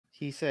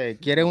He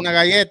said, "¿Quieres una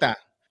galleta?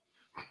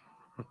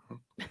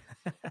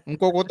 Un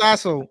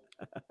cocotazo."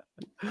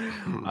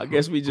 I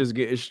guess we just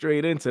getting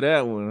straight into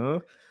that one, huh?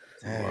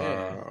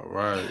 Wow,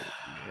 right.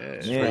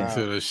 Yeah. Straight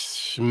to the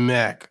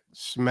smack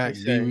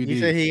DVD. He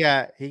said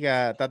he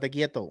got Tate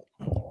Quieto.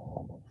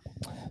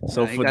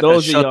 So for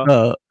those of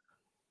y'all,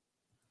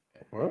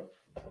 What?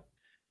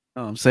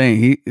 No, I'm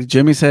saying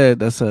Jimmy said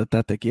that's a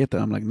Tate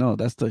Quieta. I'm like, no,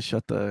 that's the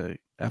shut the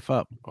F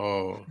up.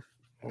 Oh.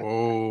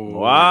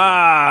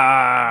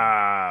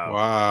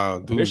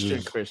 wow,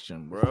 Dude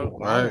Christian, bro.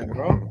 Right,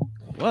 bro.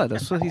 What?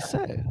 That's what he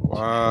said.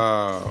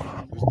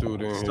 Wow. This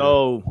dude in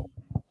So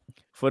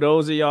for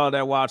those of y'all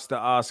that watched the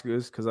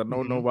Oscars, because I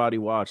know nobody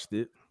watched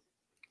it.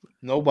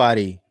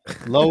 Nobody.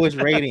 Lowest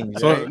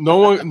ratings. So right? no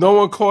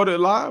one caught it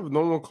live.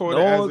 No one caught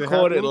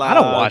it live.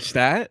 I don't watch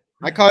that.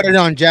 I caught it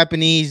on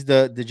Japanese,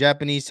 the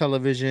Japanese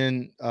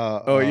television.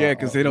 Yeah,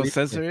 because they don't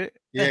censor it.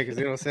 Yeah, because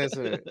they don't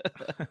censor it.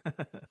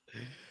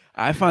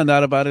 I found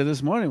out about it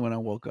this morning when I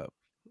woke up.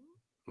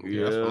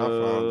 Yeah, that's when I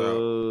found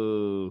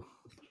out.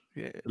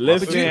 Yeah.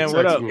 Lift Jam,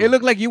 what up? It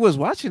looked like you was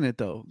watching it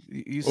though.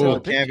 You saw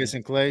the Canvas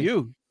and Clay.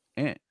 You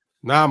and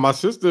Nah, my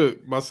sister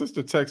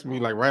texted me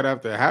like right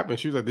after it happened.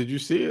 She was like, "Did you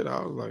see it?"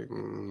 I was like,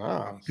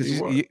 "Nah."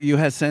 Because you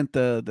had sent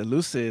the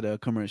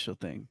Lucid commercial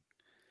thing.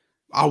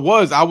 I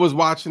was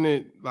watching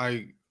it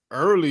like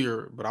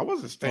earlier, but I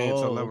wasn't staying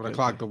till 11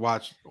 o'clock to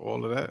watch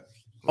all of that.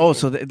 Oh,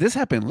 so this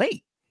happened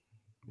late.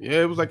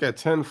 Yeah, it was like at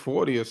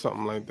 10:40 or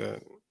something like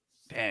that.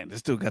 Damn,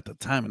 this dude got the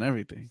time and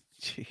everything.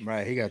 Jeez.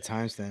 Right, he got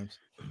timestamps.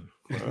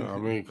 I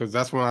mean, because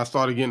that's when I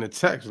started getting a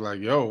text like,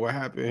 "Yo, what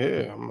happened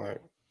here?" I'm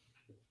like,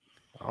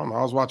 I don't know.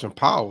 I was watching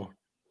Power.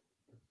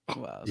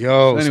 Wow.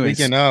 Yo,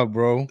 speaking of,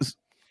 bro.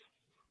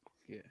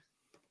 Yeah.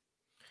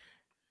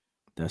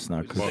 That's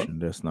not Christian.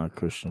 That's not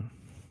Christian.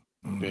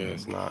 Yeah,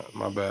 it's not.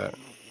 My bad.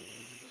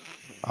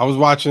 I was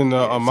watching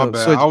my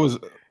bad.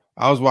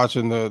 I was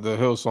watching the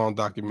Hillsong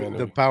documentary.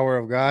 The Power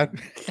of God.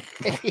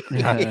 He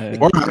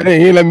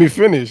didn't let me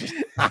finish.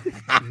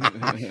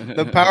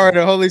 The power of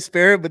the Holy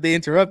Spirit, but they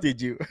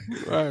interrupted you.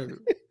 Right.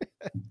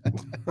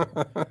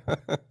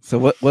 So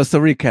what's the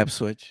recap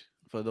switch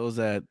for those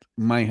that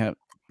might have?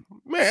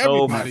 Man,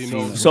 everybody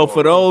knows. So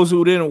for those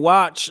who didn't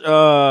watch the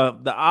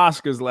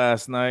Oscars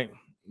last night,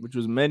 which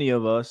was many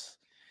of us,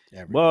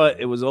 but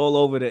it was all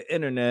over the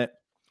internet.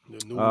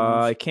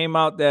 It came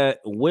out that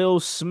Will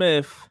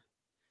Smith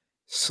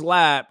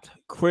slapped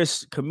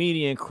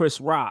comedian Chris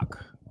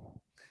Rock.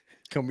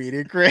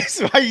 Comedian Chris,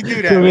 why you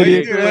do that?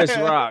 Comedian Chris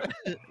Rock,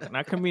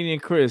 not comedian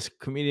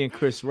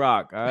Chris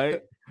Rock. All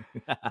right.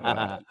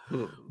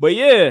 But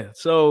yeah,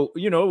 so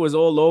it was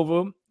all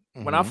over.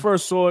 When I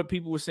first saw it,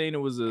 people were saying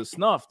it was a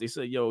snuff. They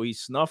said, "Yo, he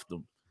snuffed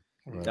him."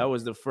 Right. That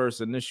was the first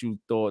initial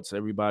thoughts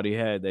everybody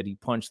had, that he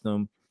punched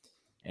them.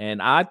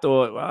 And I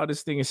thought, wow,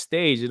 this thing is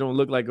staged. It don't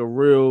look like a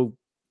real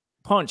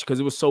punch because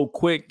it was so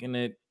quick, and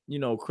it,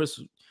 Chris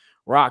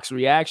Rock's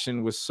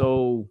reaction was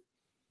so,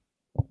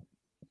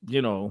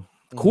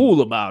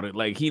 cool about it.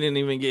 Like he didn't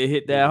even get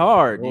hit that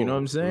hard. You know what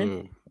I'm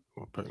saying?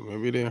 Yeah.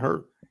 Maybe it didn't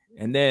hurt.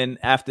 And then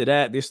after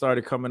that, they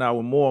started coming out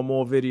with more and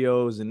more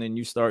videos, and then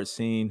you start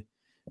seeing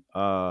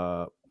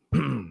Will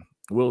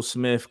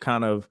Smith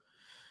kind of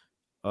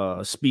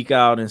speak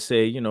out and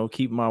say,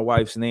 keep my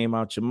wife's name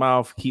out your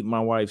mouth. Keep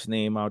my wife's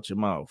name out your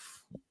mouth.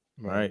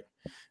 Right.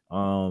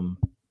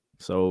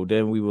 So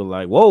then we were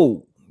like,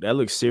 whoa, that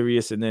looks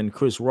serious. And then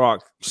Chris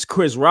Rock,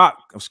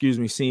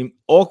 seemed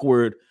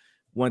awkward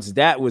once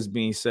that was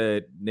being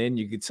said. Then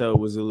you could tell it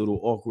was a little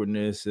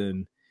awkwardness,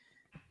 and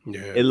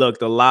it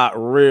looked a lot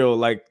real.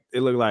 Like it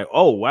looked like,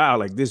 oh wow,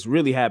 like this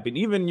really happened.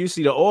 Even you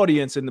see the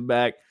audience in the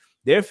back,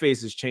 their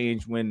faces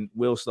changed when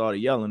Will started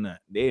yelling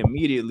that. They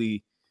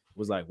immediately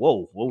was like,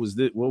 whoa, what was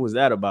this? What was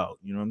that about?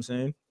 You know what I'm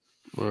saying?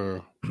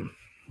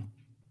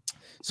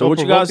 So what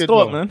you guys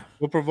thought, man?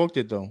 What provoked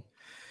it though?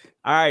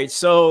 All right,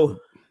 so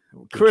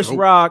Chris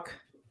Rock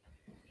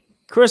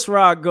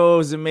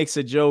goes and makes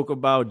a joke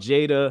about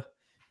Jada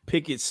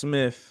Pinkett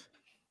Smith,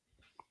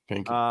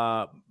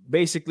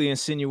 basically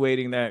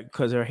insinuating that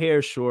because her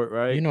hair's short,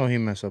 right? He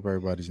messed up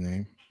everybody's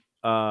name.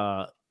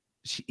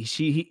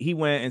 He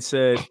went and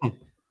said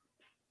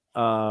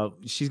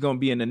she's gonna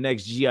be in the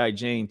next G.I.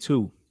 Jane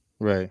 2.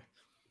 Right.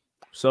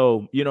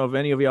 So if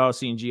any of y'all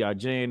seen G.I.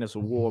 Jane, that's a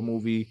war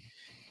movie.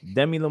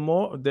 Demi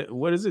Lovato,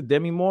 what is it?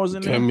 Demi Moore's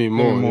in there. Demi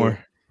Moore.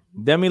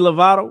 Demi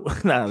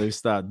Lovato. Nah, they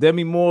stop.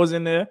 Demi Moore's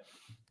in there.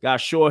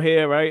 Got short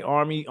hair, right?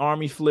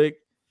 Army flick.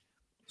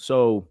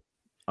 So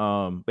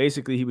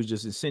basically he was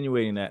just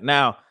insinuating that.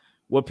 Now,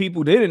 what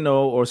people didn't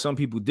know, or some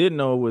people did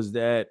know, was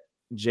that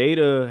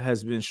Jada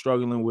has been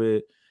struggling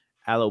with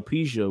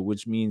alopecia,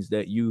 which means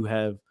that you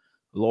have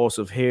loss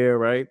of hair,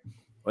 right?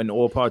 In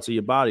all parts of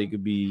your body. It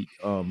could be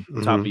top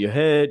of your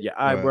head, your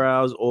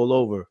eyebrows, all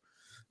over.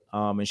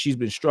 And she's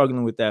been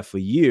struggling with that for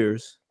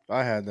years.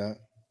 I had that.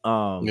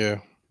 Yeah,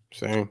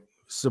 same.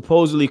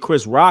 Supposedly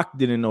Chris Rock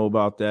didn't know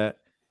about that.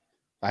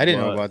 I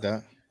didn't know about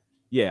that.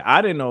 Yeah,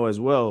 I didn't know as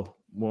well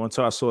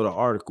until I saw the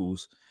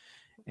articles.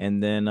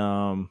 And then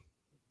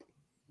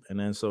And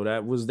then so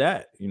that was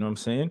that. You know what I'm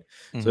saying?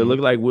 So it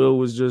looked like Will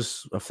was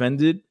just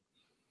offended.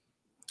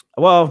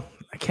 Well,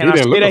 can I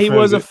say that he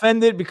was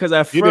offended? Because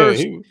at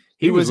first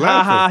he was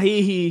ha ha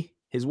he he.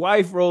 His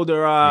wife rolled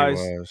her eyes,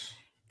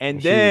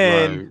 and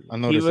then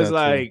he was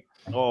like,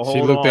 "Oh, hold on."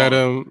 She looked at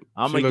him.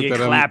 I'm gonna get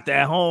clapped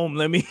at home.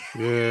 Let me.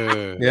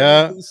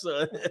 Yeah.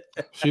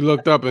 She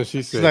looked up and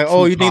she said, "She's like,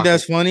 oh, you think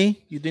that's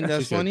funny? You think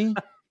that's funny?"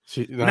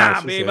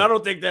 Nah, babe, I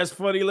don't think that's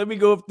funny. Let me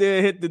go up there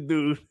and hit the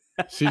dude.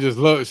 She just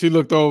looked. She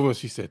looked over and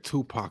she said,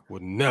 "Tupac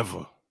would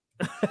never."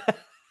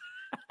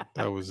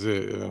 That was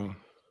it.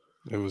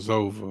 It was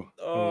over.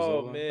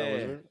 Oh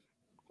man,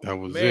 that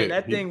was man, it.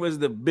 That thing was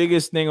the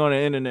biggest thing on the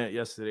internet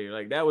yesterday.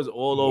 Like that was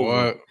all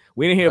over.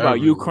 We didn't hear about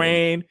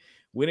Ukraine.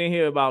 We didn't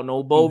hear about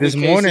no Bova this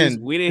cases.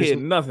 Morning. We didn't hear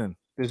nothing.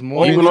 This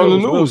morning, even on the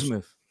news.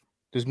 Smith.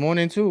 This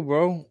morning too,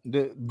 bro.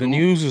 The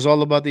news is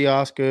all about the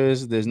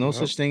Oscars. There's no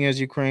such thing as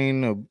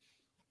Ukraine or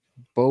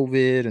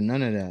Bovid or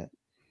none of that.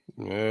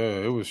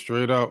 Yeah, it was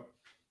straight out.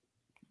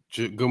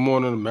 Good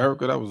Morning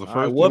America. That was the first.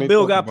 Right, what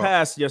bill got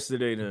passed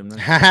yesterday then?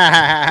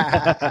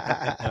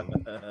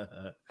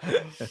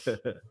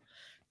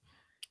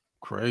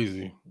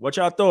 Crazy. What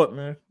y'all thought,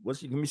 man?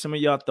 Give me some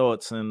of y'all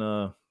thoughts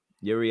and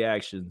your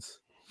reactions.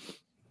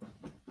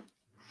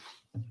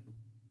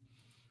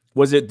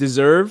 Was it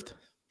deserved?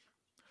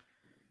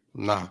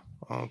 Nah.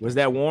 Was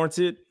that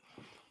warranted?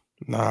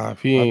 Nah.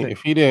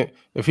 If he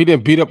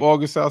didn't beat up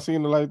August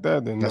Alsina like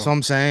that, then that's what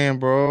I'm saying,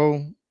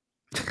 bro.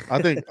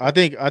 I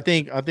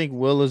think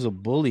Will is a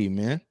bully,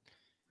 man.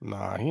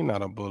 Nah, he's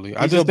not a bully.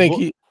 I just think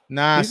he's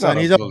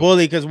a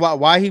bully because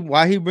why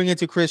he bring it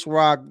to Chris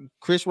Rock?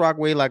 Chris Rock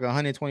weighed like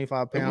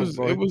 125 pounds.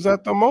 It was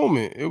at the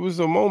moment. It was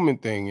a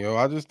moment thing, yo.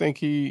 I just think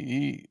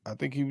he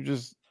was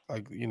just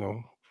like,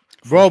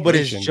 bro. But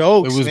it's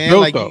jokes, man.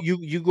 Like up.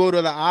 you go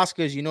to the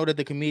Oscars, you know that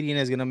the comedian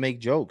is gonna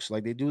make jokes.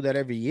 Like they do that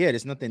every year.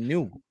 There's nothing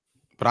new.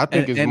 But I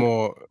think it's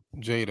more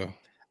Jada.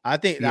 I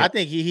think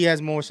he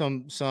has more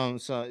some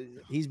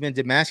he's been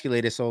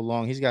demasculated so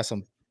long. He's got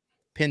some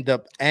pinned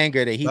up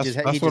anger that he just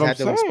had to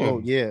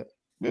explode. Yeah.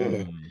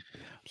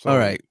 All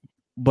right.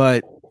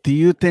 But do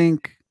you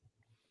think,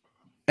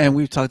 and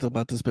we've talked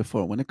about this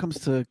before, when it comes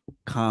to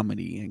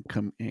comedy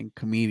and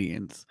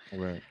comedians,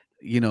 right?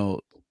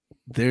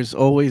 There's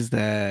always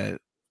those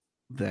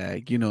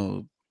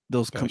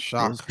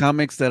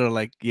comics that are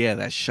like,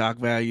 that shock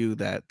value,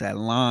 that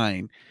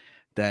line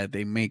that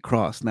they may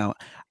cross. Now,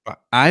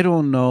 I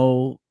don't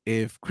know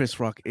if Chris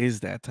Rock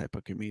is that type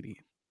of comedian.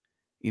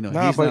 He's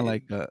not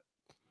like a.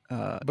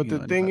 But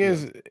the thing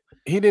is,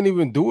 he didn't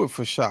even do it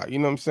for shock. You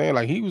know what I'm saying?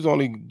 Like he was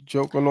only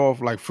joking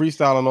off, like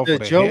freestyling off. The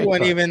joke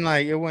wasn't even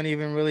like it wasn't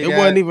even really. It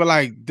wasn't even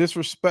like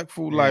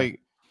disrespectful. Yeah.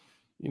 Like,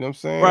 you know what I'm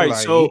saying? Right. Like,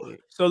 so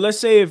let's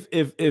say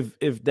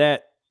if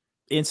that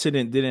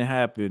incident didn't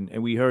happen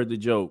and we heard the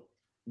joke,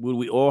 would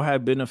we all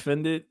have been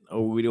offended,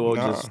 or would we all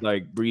just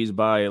like breeze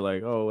by it,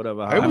 like, oh,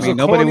 whatever?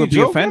 Nobody would be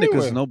offended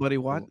because nobody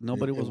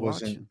was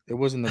watching. It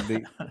wasn't a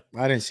big.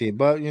 I didn't see it,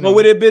 but But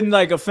would it have been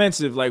like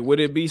offensive? Like, would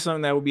it be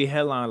something that would be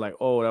headline, like,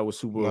 oh, that was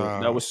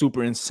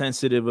super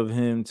insensitive of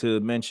him to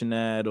mention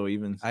that, or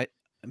even? I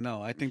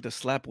think the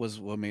slap was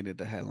what made it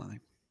the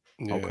headline.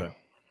 Yeah. Okay.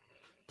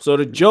 So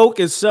the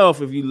joke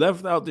itself, if you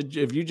left out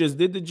if you just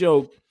did the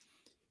joke,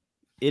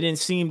 it didn't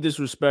seem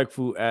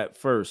disrespectful at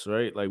first,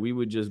 right? Like we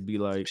would just be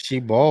like, she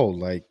balled,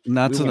 like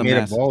not to the made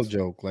masses. A ball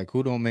joke. Like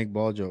who don't make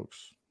ball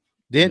jokes?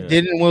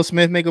 Didn't Will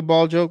Smith make a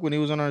ball joke when he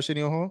was on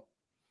Arsenio Hall?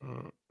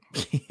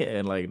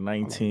 Yeah, like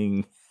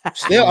 19.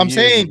 Still, I'm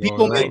saying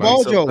people make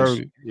ball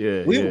jokes.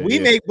 Yeah, we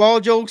make ball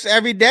jokes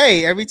every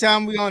day. Every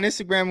time we on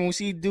Instagram and we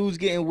see dudes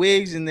getting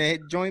wigs and their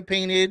joint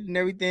painted and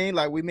everything,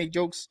 like we make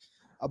jokes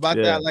about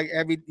that. Like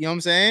you know what I'm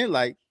saying?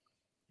 Like,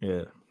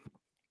 yeah.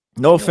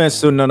 No offense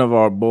to none of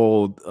our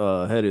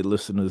bald-headed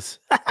listeners.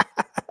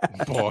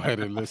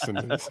 Bald-headed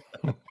listeners.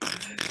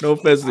 No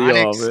offense to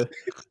y'all, man.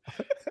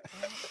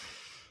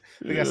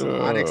 We got some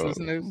Onyx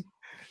listeners.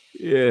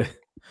 Yeah.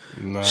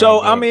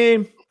 So I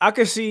mean, I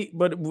can see,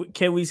 but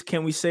can we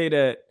say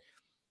that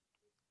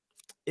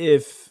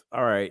if,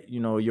 all right,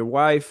 your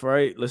wife,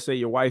 right? Let's say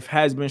your wife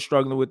has been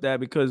struggling with that,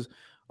 because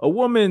a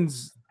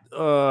woman's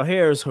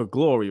hair is her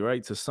glory,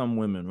 right? To some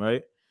women,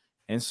 right?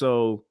 And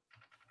so,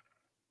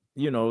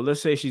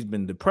 let's say she's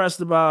been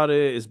depressed about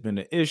it. It's been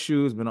an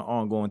issue. It's been an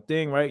ongoing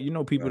thing, right?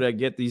 People that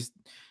get these,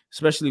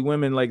 especially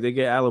women, like they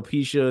get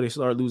alopecia, they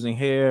start losing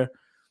hair.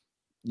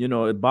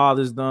 It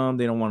bothers them.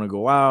 They don't want to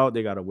go out.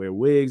 They got to wear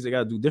wigs. They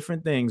got to do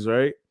different things,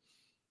 right?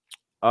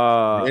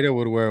 Jada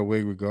would wear a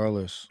wig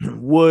regardless.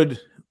 Could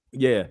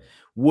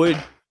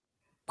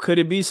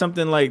it be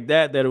something like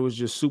that it was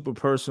just super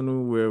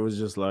personal, where it was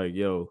just like,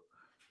 yo,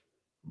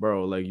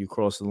 bro, like you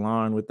crossed the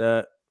line with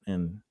that,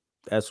 and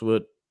that's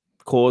what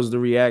caused the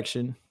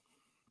reaction?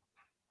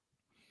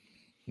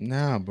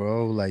 Nah,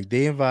 bro. Like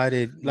they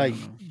invited, like,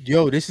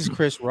 yo, this is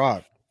Chris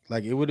Rock.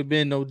 Like it would have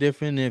been no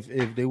different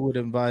if they would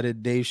have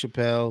invited Dave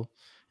Chappelle,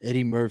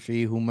 Eddie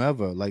Murphy,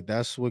 whomever. Like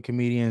that's what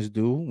comedians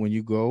do when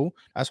you go.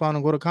 That's why I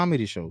don't go to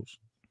comedy shows.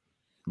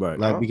 Right.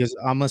 Like, because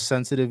I'm a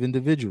sensitive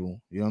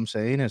individual. You know what I'm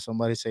saying? If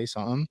somebody say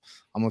something,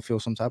 I'm gonna feel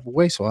some type of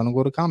way. So I don't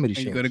go to comedy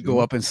shows. You gotta go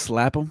up and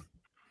slap him.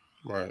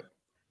 Right.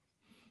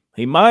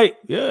 He might.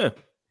 Yeah.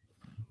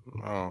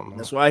 I don't know.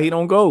 That's why he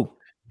don't go.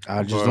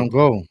 I just don't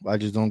go. I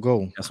just don't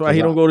go. That's why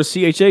he don't go to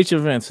CHH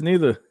events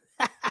neither.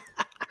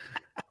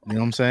 You know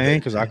what I'm saying?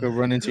 Because I could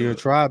run into your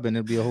tribe and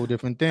it'd be a whole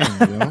different thing.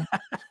 You know.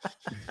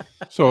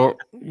 So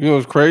you know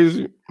it's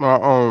crazy.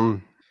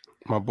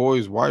 My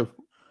boy's wife,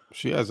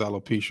 she has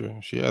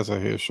alopecia. She has her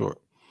hair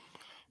short,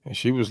 and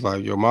she was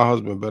like, "Yo, my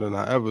husband better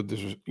not ever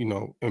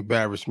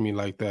embarrass me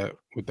like that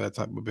with that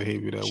type of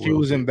behavior." That she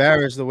was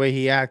embarrassed the way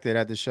he acted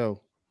at the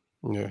show.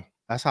 Yeah,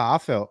 that's how I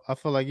felt. I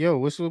felt like, yo,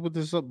 what's with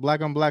this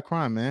black on black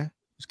crime, man?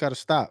 It's got to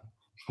stop.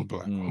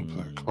 Black on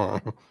black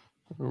crime,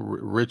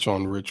 rich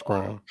on rich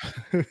crime.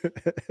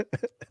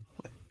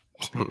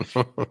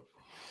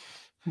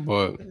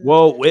 But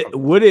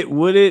would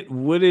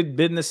it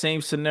been the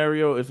same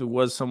scenario if it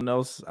was someone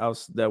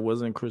else that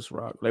wasn't Chris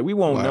Rock? Like we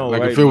won't know.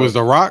 Like right? if it was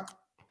The Rock,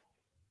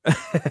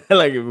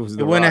 like if it was,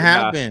 it wouldn't have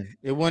happened.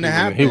 It wouldn't have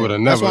happened. He would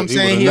have never. That's what I'm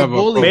saying. He a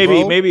bully.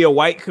 Maybe a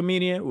white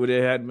comedian would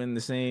have had been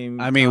the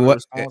same. I mean,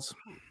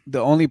 the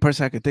only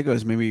person I could think of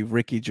is maybe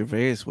Ricky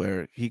Gervais,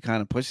 where he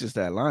kind of pushes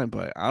that line,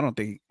 but I don't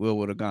think Will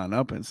would have gone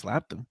up and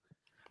slapped him.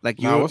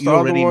 Like you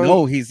already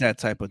know he's that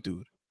type of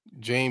dude.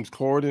 James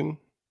Corden.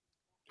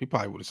 He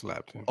probably would have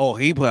slapped him. Oh,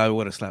 he probably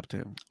would have slapped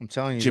him. I'm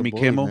telling you, Jimmy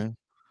Kimmel. Man.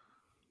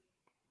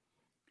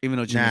 Even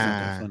though Jimmy's not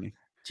that funny.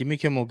 Jimmy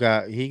Kimmel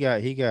got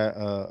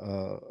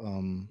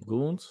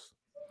goons.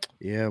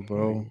 Yeah,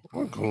 bro.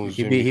 What goons?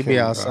 He be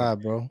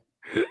outside, bro.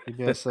 He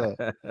be outside.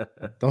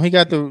 Don't he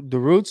got the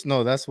roots?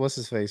 No, that's what's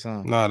his face,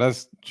 huh? Nah,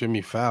 that's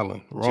Jimmy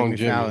Fallon. Wrong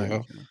Jimmy.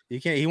 Fallon.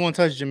 You can't. He won't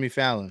touch Jimmy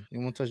Fallon. He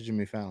won't touch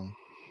Jimmy Fallon.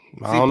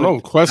 I don't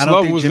know.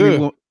 Questlove was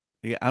there.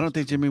 I don't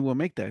think Jimmy will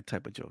make that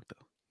type of joke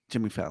though.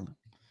 Jimmy Fallon.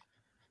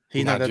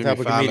 He's not that Jimmy type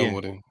of Fallon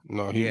comedian.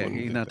 No,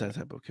 he's not that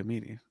type of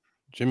comedian.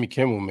 Jimmy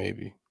Kimmel,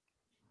 maybe.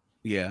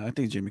 Yeah, I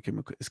think Jimmy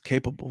Kimmel is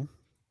capable.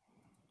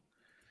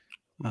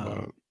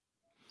 I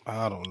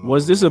don't know.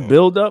 Was this a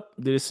build-up?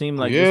 Did it seem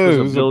like this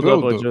was a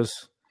build-up or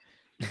just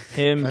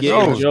him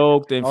getting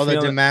joked and all the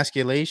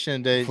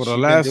demasculation that for the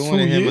last been doing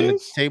to him in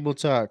the table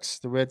talks,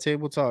 the red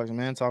table talks,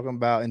 man, talking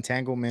about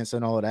entanglements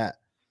and all of that.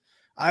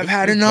 I've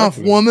had enough,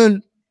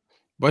 woman.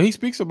 But he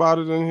speaks about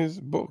it in his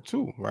book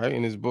too, right?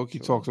 In his book, he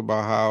talks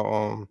about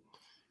how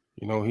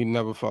he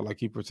never felt like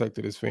he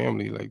protected his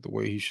family like the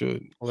way he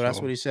should. Well,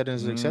 that's what he said in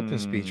his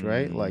acceptance speech,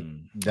 right? Like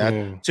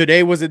that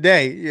today was a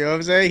day. You know what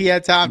I'm saying? He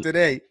had time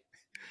today.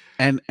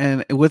 And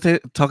with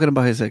it talking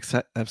about his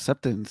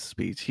acceptance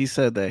speech, he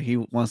said that he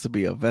wants to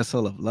be a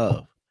vessel of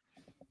love.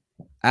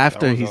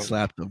 After he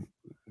slapped him.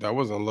 That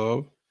wasn't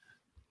love.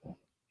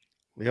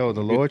 Yo, the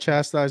Lord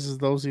chastises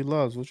those he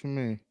loves. What you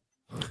mean?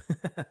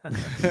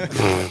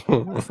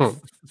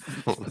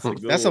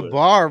 That's a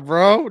bar,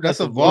 bro. That's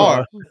a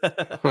bar.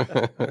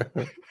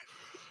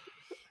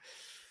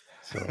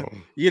 So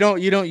you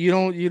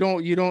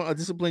don't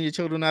discipline your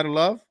children out of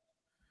love?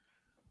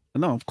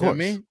 No, of course.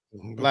 You know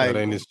what I mean? Like, that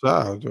ain't his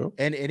child, Joe.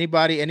 And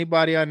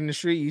anybody out in the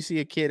street, you see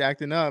a kid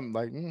acting up,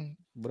 like,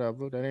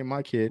 whatever, that ain't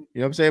my kid.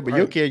 You know what I'm saying? But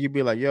your kid, you'd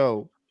be like,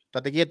 yo,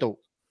 tate quieto.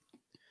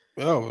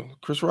 Yo,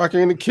 Chris Rock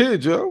ain't a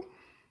kid, Joe.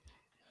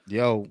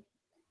 Yo.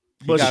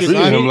 But he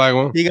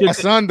got a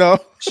son, though.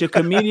 Should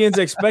comedians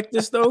expect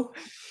this, though?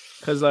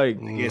 Because, like,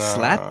 get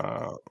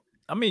slapped?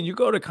 I mean, you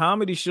go to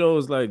comedy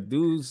shows, like,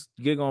 dudes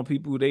gig on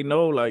people they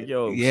know, like,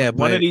 yo,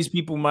 one of these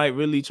people might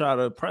really try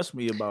to press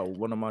me about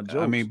one of my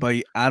jokes. I mean,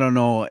 but I don't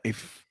know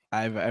if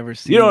I've ever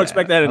seen. You don't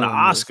expect that in the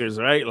Oscars,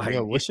 right? Like,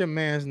 yo, what's your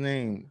man's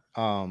name?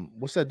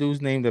 What's that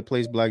dude's name that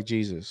plays Black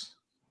Jesus?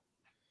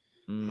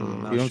 You know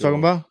what I'm talking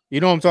about? You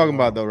know what I'm talking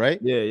about, though, right?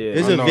 Yeah, yeah.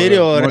 There's a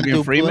video of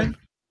Morgan Freeman.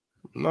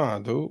 Nah,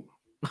 dude.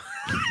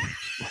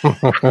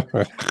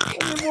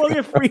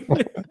 Morgan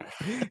Freeman.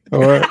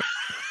 What?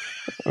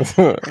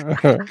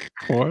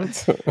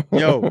 What?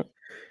 Yo,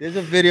 there's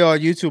a video on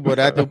YouTube where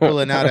that dude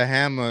pulling out a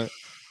hammer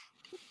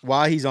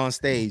while he's on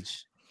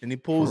stage, and he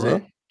pulls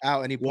it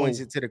out and he points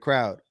it to the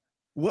crowd.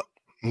 What?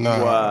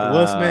 Nah. Wow.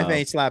 Will Smith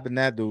ain't slapping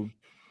that dude.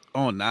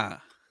 Oh nah.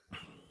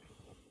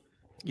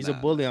 He's a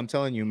bully. I'm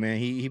telling you, man.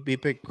 He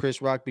picked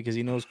Chris Rock because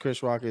he knows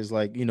Chris Rock is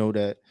like, you know,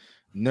 that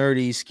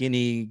nerdy,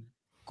 skinny,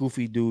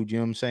 goofy dude. You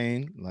know what I'm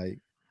saying? Like,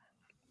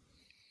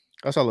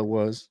 that's all it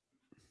was.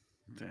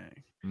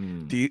 Dang.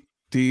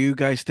 Do you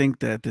guys think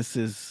that this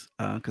is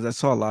because I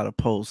saw a lot of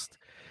posts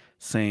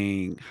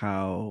saying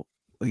how,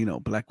 you know,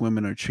 black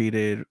women are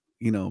treated,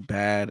 you know,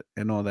 bad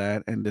and all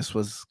that, and this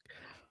was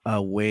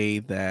a way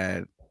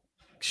that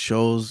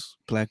shows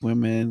black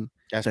women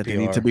that PR. They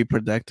need to be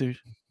protected?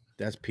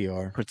 That's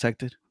PR.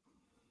 Protected?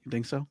 You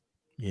think so?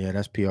 Yeah,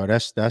 that's PR.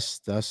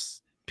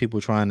 That's people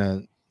trying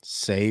to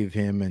save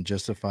him and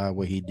justify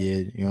what he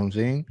did. You know what I'm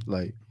saying?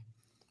 Like,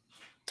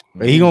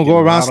 he gonna go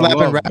around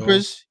slapping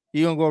rappers.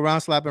 He gonna go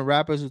around slapping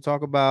rappers who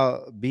talk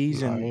about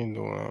bees and ain't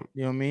doing that.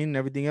 You know what I mean? And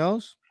everything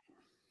else.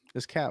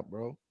 It's cap,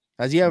 bro.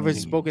 Has he ever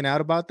spoken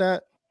out about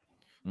that?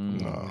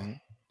 No.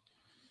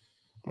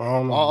 I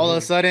don't know. All of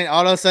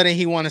a sudden,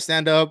 he want to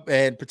stand up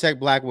and protect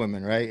black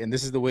women, right? And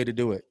this is the way to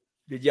do it.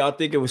 Did y'all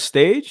think it was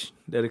staged?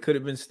 That it could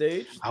have been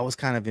staged? I was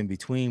kind of in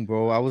between,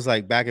 bro. I was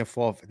like back and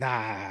forth.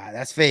 Nah,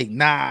 that's fake.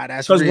 Nah,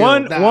 that's because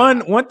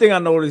real. One thing I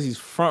noticed, he's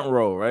front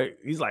row, right?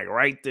 He's like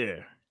right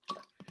there.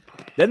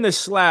 Then the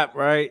slap,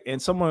 right? And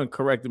someone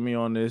corrected me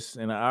on this,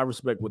 and I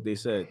respect what they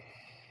said.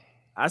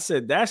 I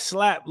said that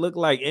slap looked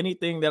like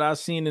anything that I've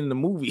seen in the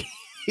movie.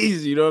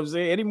 You know what I'm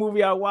saying? Any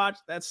movie I watch,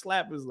 that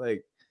slap is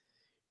like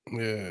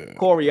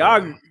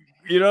choreography.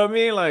 You know what I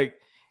mean? Like,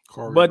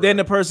 but then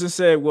the person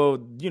said,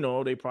 well, you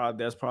know,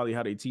 that's probably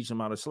how they teach him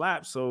how to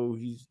slap. So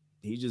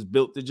he just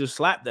built to just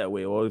slap that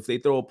way. Or if they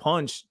throw a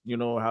punch, you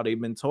know how they've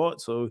been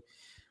taught. So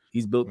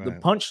he's built the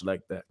punch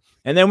like that.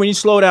 And then when you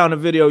slow down the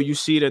video, you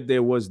see that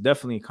there was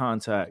definitely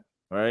contact,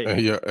 right?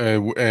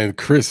 And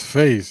Chris'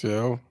 face,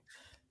 yo.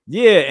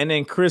 Yeah, and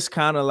then Chris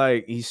kind of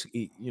like he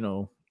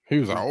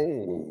was like,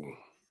 oh.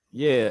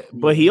 Yeah,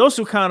 but he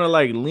also kind of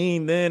like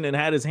leaned in and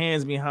had his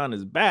hands behind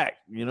his back.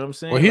 You know what I'm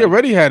saying? Well, he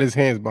already had his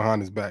hands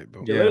behind his back,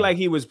 though. Yeah, looked like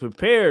he was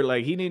prepared.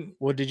 Like he didn't.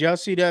 Well, did y'all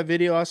see that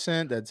video I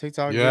sent? That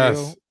TikTok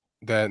video?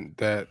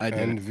 That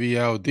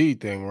NVLD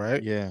thing,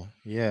 right? Yeah.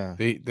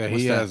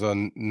 He has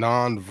a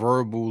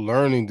non-verbal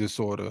learning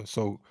disorder.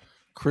 So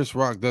Chris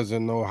Rock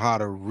doesn't know how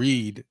to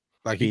read.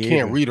 Like he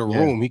can't read a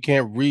room. He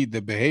can't read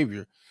the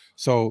behavior.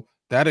 So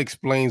that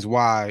explains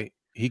why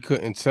he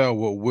couldn't tell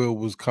what Will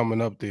was coming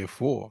up there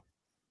for.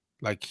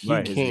 Like he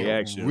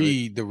can't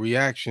read the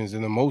reactions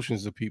and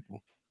emotions of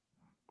people.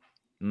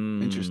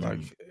 Interesting. Like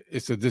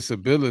it's a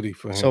disability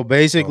for him. So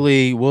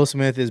basically, Will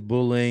Smith is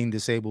bullying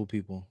disabled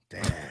people.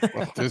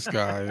 Damn, this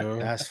guy, yo.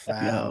 That's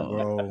foul,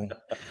 bro.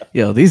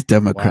 Yo, these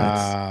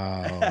Democrats.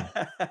 Wow.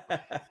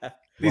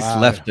 These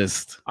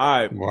leftists. All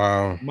right.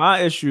 Wow. My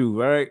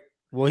issue, right?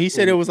 Well, he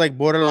said it was like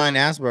borderline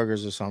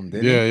Asperger's or something.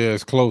 Didn't he? Yeah,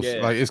 it's close.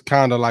 Yeah. Like it's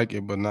kind of like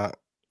it, but not.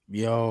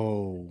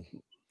 Yo.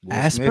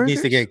 Will Smith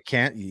needs to get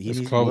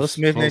Will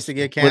Smith needs to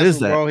get canceled. What is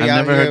that? Bro. I've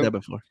never heard that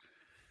before.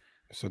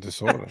 It's a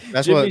disorder.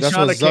 That's what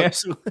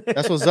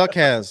Zuck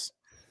has.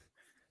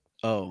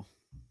 Oh.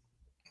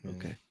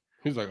 Okay.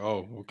 He's like,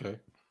 oh, okay.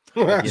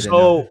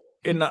 So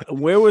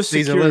where was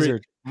security?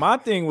 My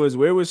thing was,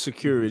 where was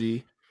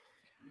security?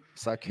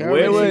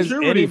 Where was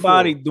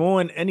anybody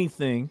doing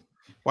anything?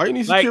 Why you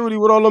need security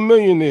with all the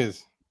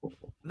millionaires?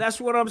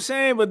 That's what I'm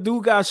saying. But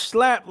dude got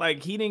slapped.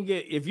 Like he didn't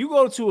get. If you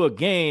go to a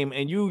game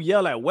and you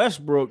yell at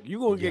Westbrook, you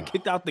gonna get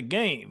kicked out the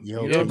game.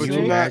 Yo, you know but you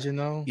imagine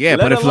though? Yeah,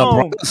 but if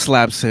LeBron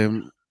slaps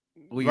him,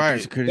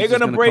 right, they're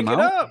gonna break it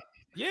up.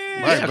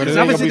 Yeah, right, but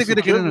obviously they're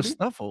gonna get in a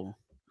scuffle.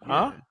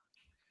 Huh?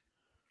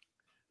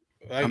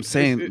 I'm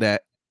saying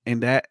that in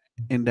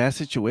that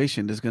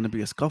situation, there's gonna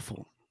be a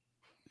scuffle.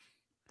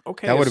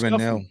 Okay, that would have been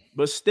nil.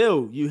 But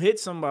still, you hit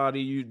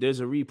somebody,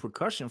 there's a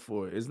repercussion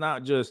for it. It's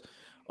not just,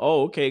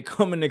 oh, okay,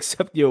 come and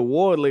accept your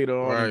award later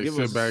on. Right, and give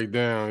us back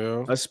down,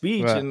 yo. A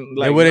speech, right. And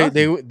like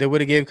they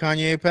would have gave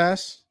Kanye a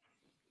pass.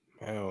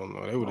 Hell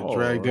no, they would have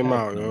dragged him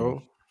out,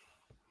 yo.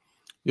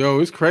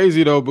 Yo, it's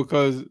crazy though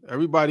because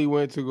everybody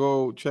went to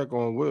go check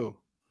on Will.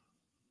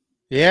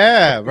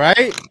 Yeah,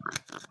 right.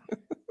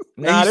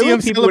 Nah, there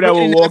were people that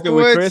were walking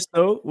with Chris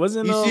though.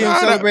 Wasn't you see him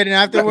celebrating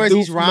afterwards?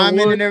 He's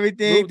rhyming and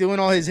everything, doing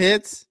all his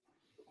hits.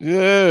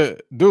 Yeah,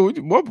 dude.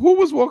 Who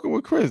was walking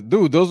with Chris?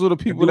 Dude, those were the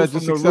people that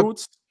just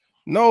accepted.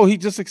 No, he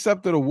just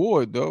accepted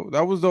award though.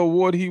 That was the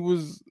award he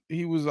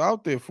was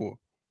out there for.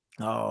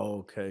 Oh,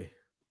 okay.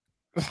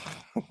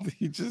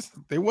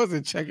 They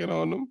wasn't checking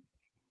on him.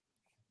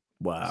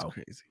 Wow, that's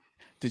crazy.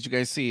 Did you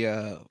guys see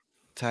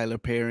Tyler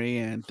Perry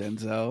and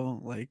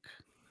Denzel? Like,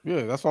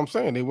 yeah, that's what I'm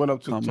saying. They went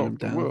up to talk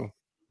to Will.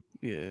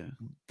 Yeah,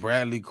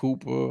 Bradley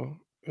Cooper.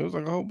 It was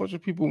like a whole bunch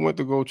of people went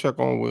to go check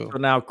on Will. So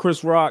now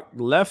Chris Rock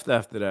left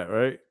after that,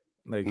 right?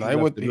 Like he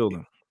left the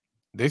building.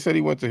 They said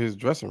he went to his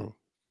dressing room.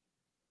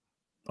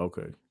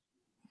 Okay,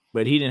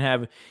 but he didn't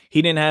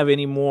have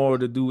any more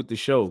to do with the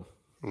show.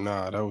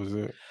 Nah, that was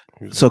it.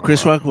 So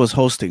Chris Rock was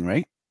hosting,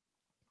 right?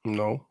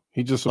 No,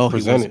 he just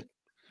presented.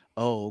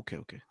 Oh,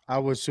 okay. I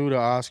would sue the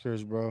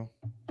Oscars, bro.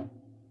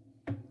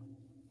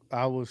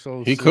 I would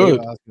he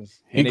could.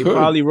 And they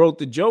probably wrote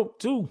the joke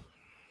too.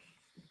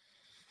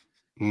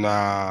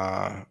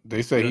 Nah,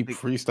 they say he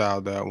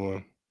freestyled that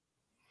one.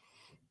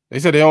 They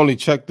said they only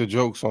checked the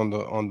jokes on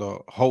the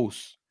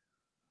hosts,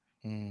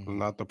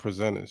 not the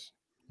presenters.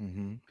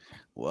 Mm-hmm.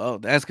 Well,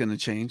 that's gonna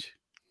change.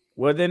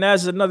 Well, then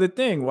that's another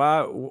thing.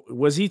 Why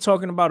was he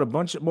talking about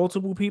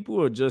multiple people,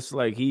 or just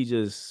like he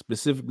just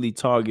specifically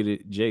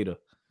targeted Jada?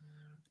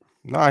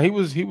 Nah, he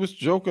was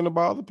joking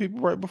about other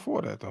people right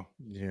before that though.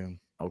 Yeah.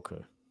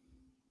 Okay.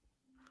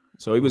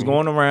 So he was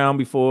going around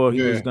before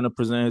he was gonna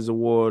present his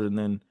award, and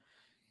then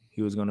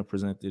he was gonna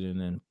present it, and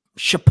then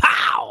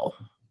Chapow.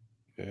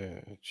 Yeah,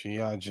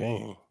 G.I.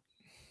 Jane.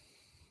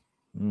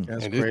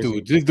 That's and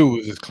crazy. This dude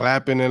was just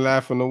clapping and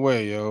laughing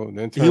away, yo.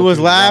 Then he was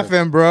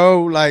laughing,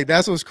 bro. Like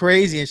that's what's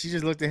crazy. And she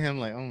just looked at him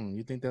like,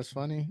 you think that's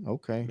funny?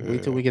 Okay. Yeah.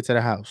 Wait till we get to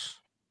the house.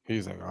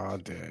 He's like, oh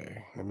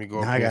dang. Let me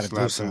go now up and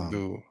slap this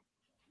dude.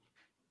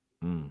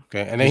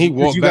 Okay. And then he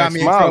walked back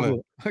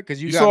smiling.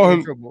 Because you saw him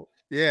in trouble.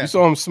 Yeah. You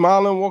saw him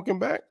smiling walking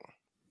back?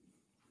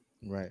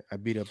 Right. I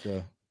beat up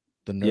the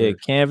nerd. Yeah,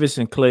 Canvas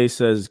and Clay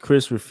says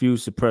Chris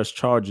refused to press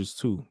charges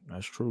too.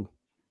 That's true.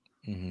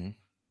 Mm-hmm.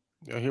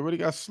 Yeah, he already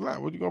got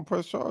slapped. What you gonna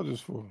press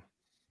charges for?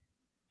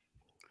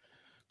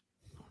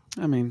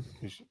 I mean,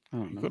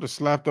 you could have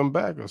slapped him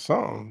back or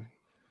something.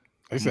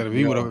 They said if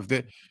he would have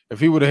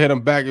hit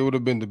him back, it would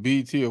have been the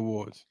BET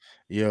Awards.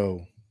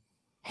 Yo.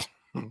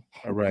 All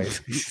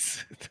right.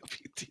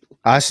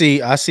 I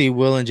see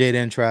Will and Jada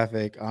in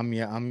traffic. I'm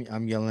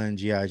yelling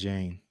G.I.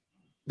 Jane.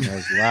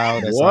 As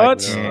loud as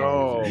What? I can.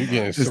 Oh, you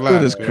getting this slapped?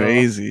 dude is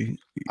crazy.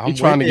 I'm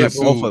trying to get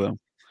both sued. of them.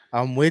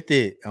 I'm with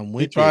it.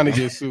 He trying to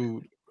get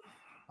sued.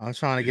 I'm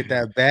trying to get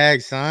that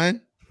bag,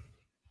 son.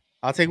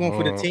 I'll take one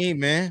for the team,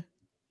 man.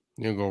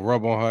 You're gonna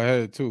rub on her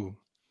head too.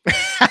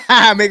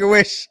 Make a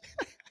wish.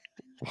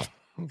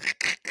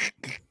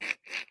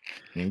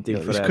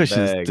 This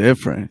Christian's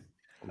different.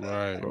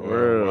 Right.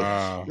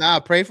 Wow. Nah,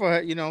 pray for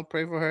her,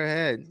 pray for her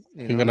head.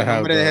 You're gonna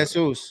have the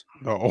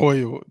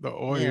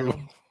oil.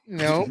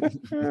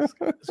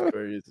 It's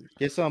crazy.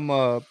 Get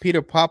some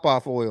Peter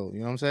Popoff oil, you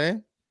know what I'm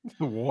saying?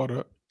 The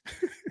water.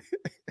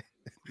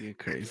 You're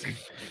crazy.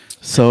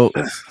 So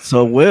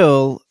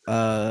Will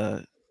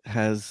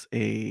has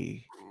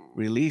a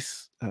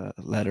release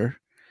letter.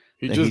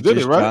 He just did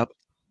it, right? Dropped.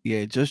 Yeah,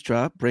 it just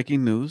dropped.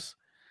 Breaking news.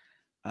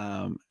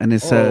 And it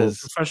says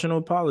professional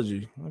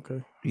apology.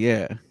 Okay.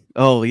 Yeah.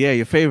 Oh, yeah,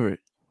 your favorite.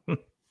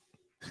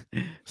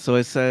 So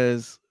it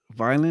says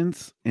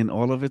violence in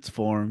all of its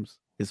forms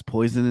is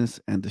poisonous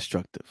and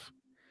destructive.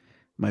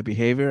 My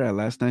behavior at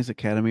last night's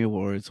Academy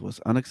Awards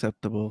was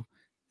unacceptable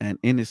and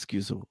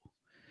inexcusable.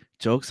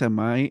 Jokes at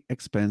my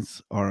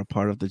expense are a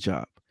part of the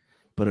job,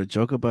 but a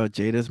joke about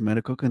Jada's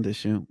medical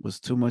condition was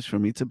too much for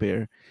me to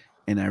bear,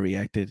 and I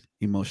reacted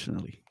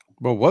emotionally.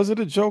 But was it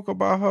a joke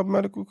about her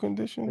medical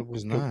condition? It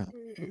was not.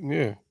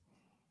 Yeah.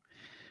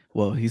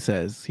 Well, he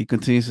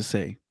continues to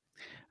say,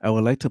 I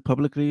would like to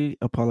publicly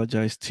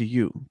apologize to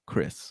you,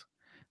 Chris.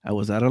 I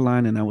was out of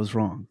line and I was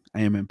wrong.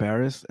 I am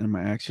embarrassed and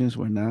my actions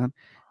were not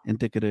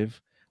indicative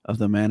of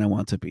the man I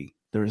want to be.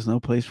 There is no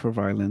place for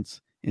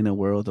violence in a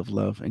world of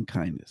love and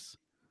kindness.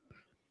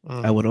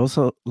 I would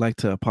also like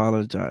to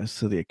apologize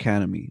to the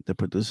Academy, the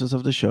producers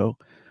of the show,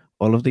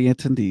 all of the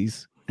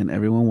attendees, and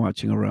everyone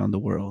watching around the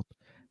world.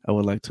 I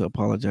would like to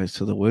apologize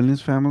to the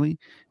Williams family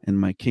and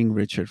my King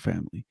Richard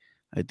family.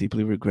 I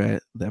deeply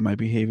regret that my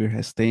behavior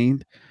has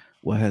stained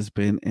what has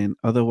been an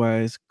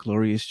otherwise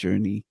glorious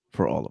journey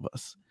for all of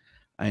us.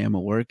 I am a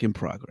work in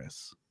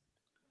progress.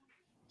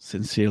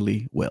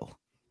 Sincerely, Will.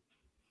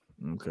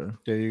 Okay.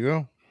 There you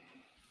go.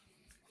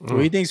 What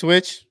do you think,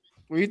 Switch?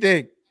 What do you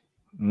think?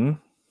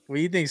 What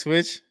do you think,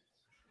 Switch?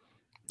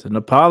 It's an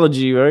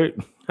apology, right?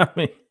 I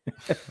mean,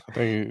 I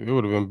think it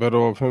would have been better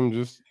off him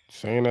just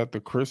saying that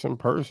to Chris in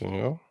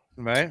person,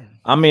 Right.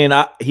 I mean,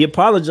 he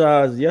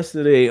apologized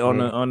yesterday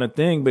on the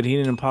thing, but he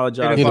didn't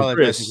apologize to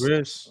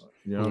Chris.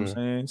 You know what I'm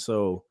saying?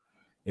 So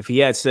if he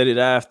had said it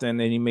after and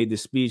then he made the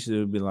speech, it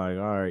would be like,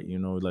 all right,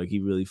 like he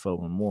really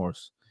felt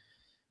remorse.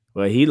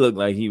 But he looked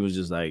like he was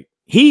just like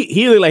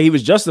he looked like he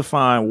was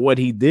justifying what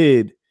he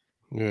did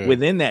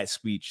within that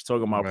speech,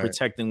 talking about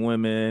protecting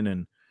women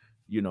and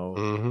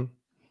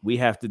we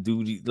have to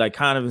do like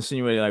kind of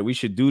insinuating like we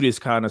should do this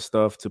kind of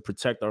stuff to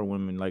protect our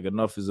women. Like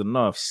enough is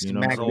enough,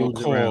 Smack all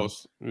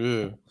cause.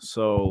 Yeah.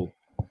 So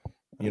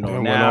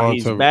now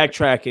he's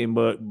backtracking,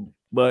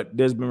 but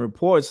there's been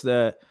reports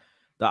that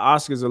the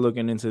Oscars are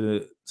looking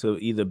into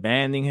either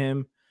banning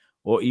him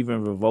or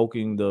even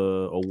revoking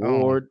the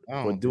award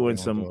or doing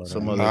some other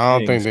things. I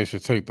don't think they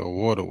should take the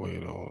award away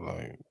though.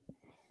 Like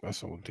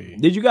that's OD.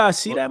 Did you guys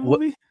see that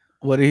movie?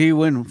 What did he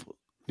win?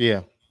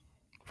 Yeah,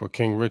 for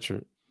King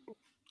Richard.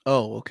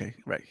 Oh, okay,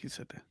 right. He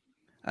said that.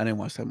 I didn't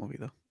watch that movie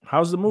though.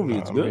 How's the movie?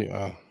 It's good.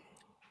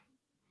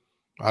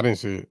 I didn't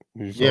see it.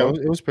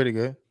 It was pretty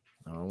good.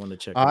 I want to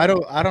check. I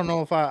don't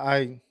know if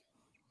I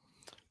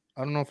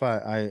don't know if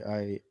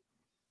I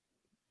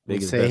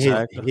would say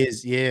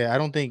his. Yeah,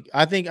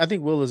 I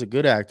think Will is a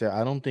good actor.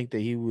 I don't think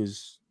that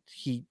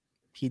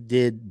he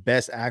did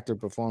best actor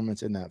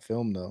performance in that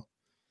film though.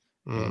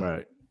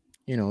 Right.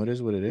 It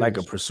is what it is. Like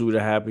A Pursuit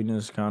of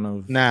Happiness, kind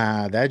of.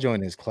 Nah, that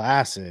joint is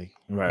classic.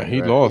 Right.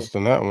 He lost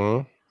in that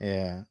one.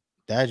 Yeah,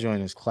 that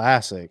joint is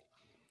classic.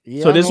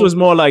 Yeah, so this was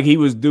more like he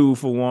was due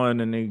for one,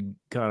 and they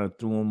kind of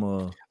threw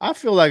him. I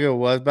feel like it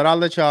was, but I'll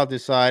let y'all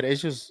decide.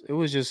 It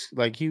was just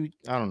like I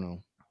don't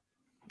know.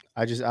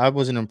 I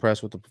wasn't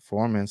impressed with the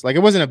performance. Like it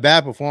wasn't a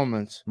bad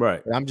performance,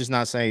 right? But I'm just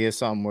not saying it's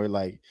something where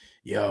like,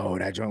 yo,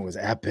 that joint was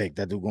epic.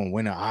 That dude gonna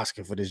win an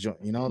Oscar for this joint.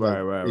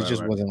 Right. It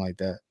just wasn't like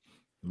that.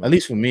 Right. At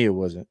least for me, it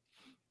wasn't.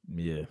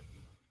 Yeah.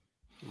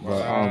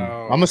 But,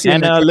 I'm gonna see.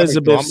 Anna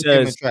Elizabeth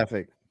says,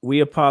 traffic.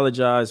 We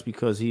apologize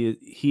because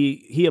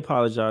he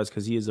apologized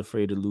because he is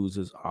afraid to lose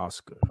his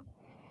Oscar.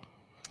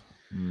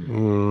 I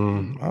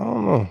don't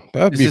know.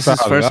 That'd be his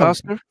first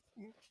Oscar.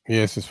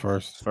 Yeah, it's his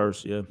first.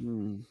 First, yeah.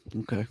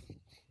 Okay.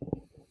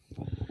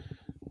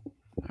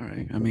 All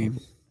right. I mean,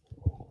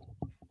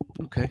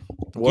 okay.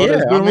 Well, Yeah,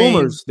 there's been I mean,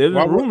 rumors. There's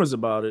been rumors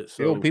about it.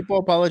 So people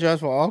apologize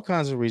for all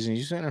kinds of reasons.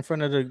 You sitting in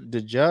front of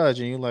the judge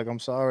and you're like, "I'm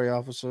sorry,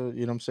 officer."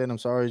 You know what I'm saying? "I'm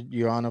sorry,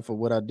 Your Honor, for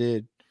what I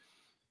did."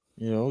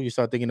 You know, you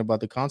start thinking about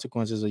the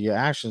consequences of your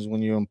actions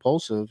when you're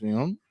impulsive. You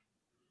know,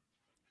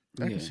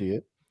 I can see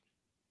it.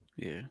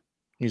 Yeah.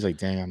 He's like,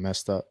 "Dang, I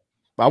messed up."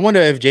 But I wonder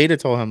if Jada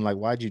told him like,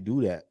 "Why'd you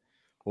do that?"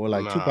 Or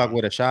like Tupac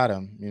would have shot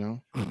him. You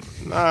know?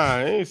 Nah,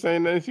 I ain't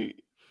saying that. She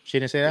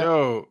didn't say that.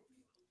 Yo.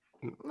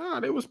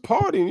 Nah, they was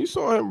partying. You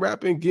saw him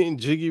rapping, getting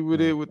jiggy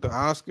with it, with the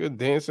Oscar,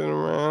 dancing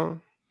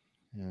around.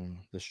 Yeah,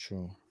 that's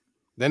true.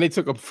 Then they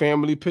took a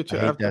family picture. I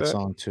hate after that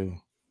song too.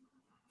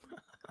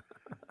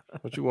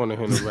 What you want to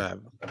hear to rap?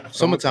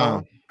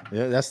 Summertime.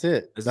 Yeah, that's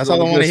it. This That's is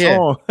all I want to hear.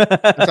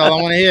 That's all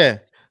I want to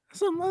hear.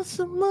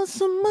 Summertime.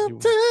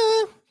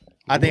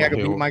 I think I could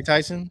beat Mike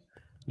Tyson.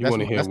 You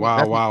want to hear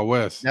Wild Wild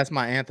West? That's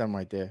my anthem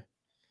right there.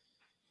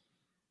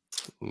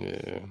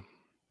 Yeah.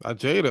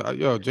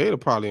 Jada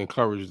probably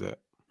encouraged that.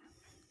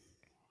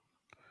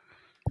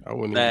 I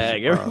wouldn't.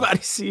 Dang, everybody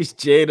sees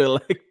Jada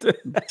like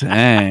that.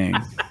 Dang.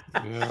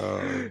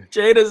 Yeah.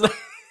 Jada's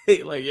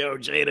like, yo,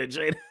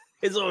 Jada.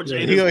 It's all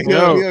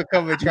Jada. He'll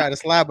come and try to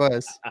slap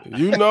us.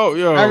 You know,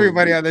 yo.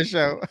 Everybody on the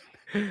show.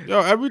 Yo,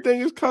 everything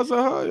is because of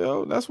her,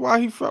 yo. That's why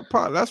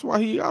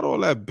he got all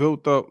that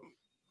built up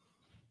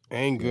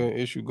anger and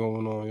issue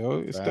going on, yo.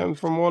 It stems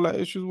from all that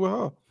issues with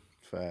her.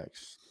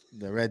 Facts.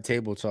 The red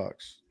table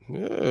talks.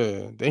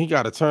 Yeah. Then he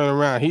got to turn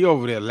around. He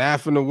over there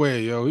laughing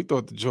away, yo. He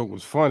thought the joke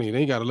was funny.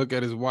 Then he got to look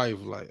at his wife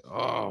like,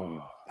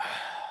 oh,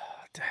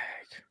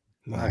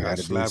 dang. I got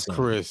to slap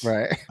Chris.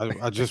 Right.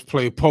 I just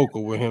played poker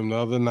with him the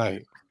other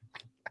night.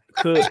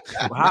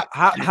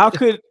 How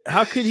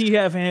could he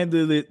have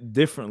handled it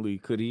differently?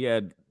 Could he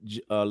have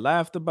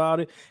laughed about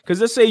it? Because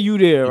let's say you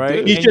there,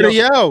 right? He should have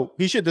yelled.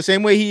 He should the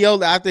same way he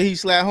yelled after he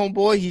slapped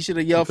homeboy. He should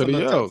have yelled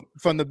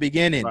from the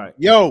beginning. Right.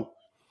 Yo,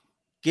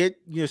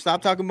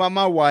 stop talking about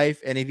my wife.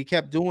 And if he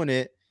kept doing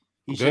it,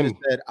 he should have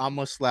said, "I'm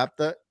gonna slap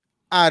the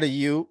out of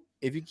you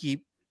if you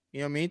keep,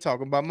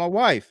 talking about my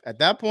wife." At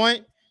that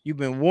point, you've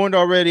been warned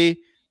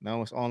already.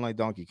 Now it's on like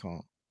Donkey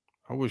Kong.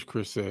 I wish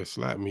Chris said,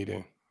 "Slap me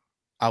then."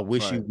 I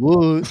wish you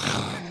would.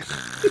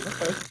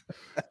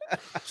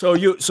 So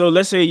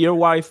let's say your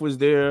wife was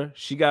there,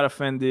 she got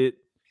offended,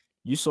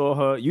 you saw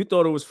her, you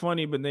thought it was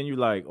funny, but then you're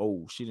like,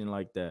 oh, she didn't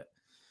like that.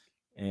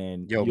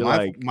 And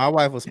my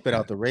wife will spit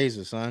out the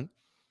razor, son.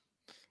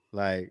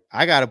 Like,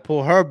 I gotta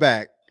pull her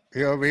back.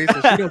 You know what I mean?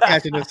 So she don't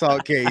catch an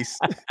assault case.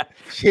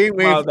 She ain't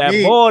waiting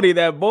for me.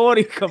 That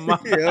body come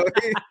out. You know what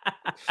I mean?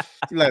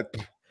 She's like,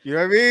 you know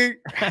what I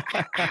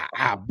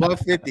mean? Buck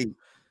 50.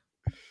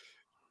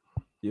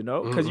 You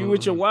know, because you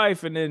with your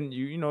wife, and then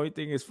you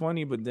think it's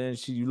funny, but then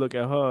you look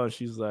at her,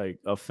 she's like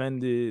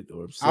offended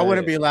or upset. I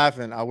wouldn't be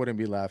laughing. I wouldn't.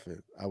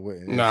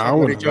 Nah, I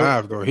wouldn't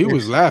laugh though. He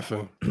was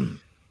laughing.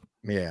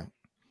 Yeah.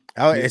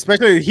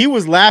 Especially he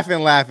was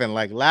laughing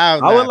like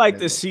loud. I would like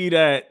to see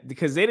that,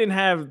 because they didn't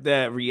have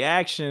that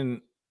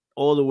reaction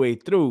all the way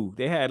through.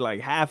 They had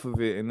like half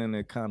of it, and then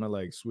it kind of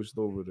like switched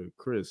over to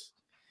Chris.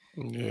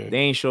 Yeah. They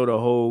ain't show the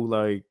whole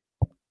like.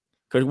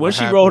 Because when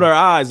she rolled her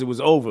eyes, it was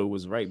over. It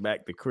was right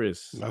back to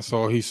Chris. That's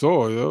all he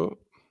saw, yo.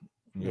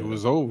 Yeah. It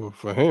was over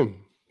for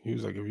him. He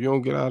was like, if you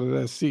don't get out of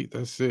that seat,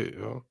 that's it,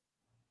 yo.